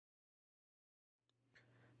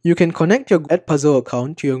You can connect your Edpuzzle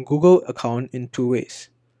account to your Google account in two ways.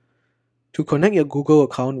 To connect your Google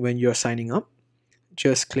account when you're signing up,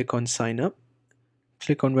 just click on Sign Up,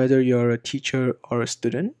 click on whether you're a teacher or a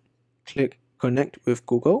student, click Connect with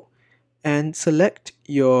Google, and select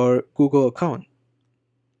your Google account.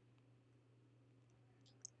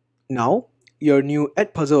 Now, your new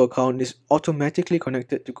Edpuzzle account is automatically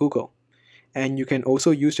connected to Google, and you can also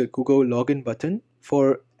use the Google login button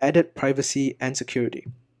for added privacy and security.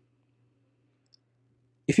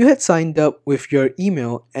 If you had signed up with your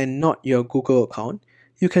email and not your Google account,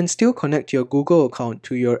 you can still connect your Google account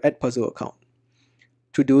to your Edpuzzle account.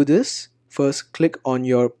 To do this, first click on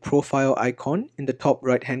your profile icon in the top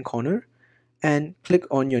right hand corner and click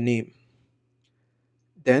on your name.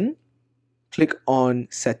 Then click on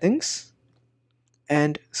Settings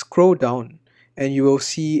and scroll down and you will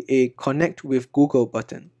see a Connect with Google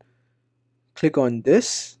button. Click on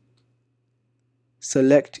this,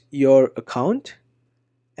 select your account,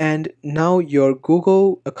 and now your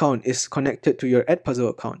Google account is connected to your Edpuzzle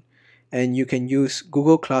account and you can use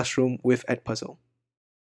Google Classroom with Edpuzzle.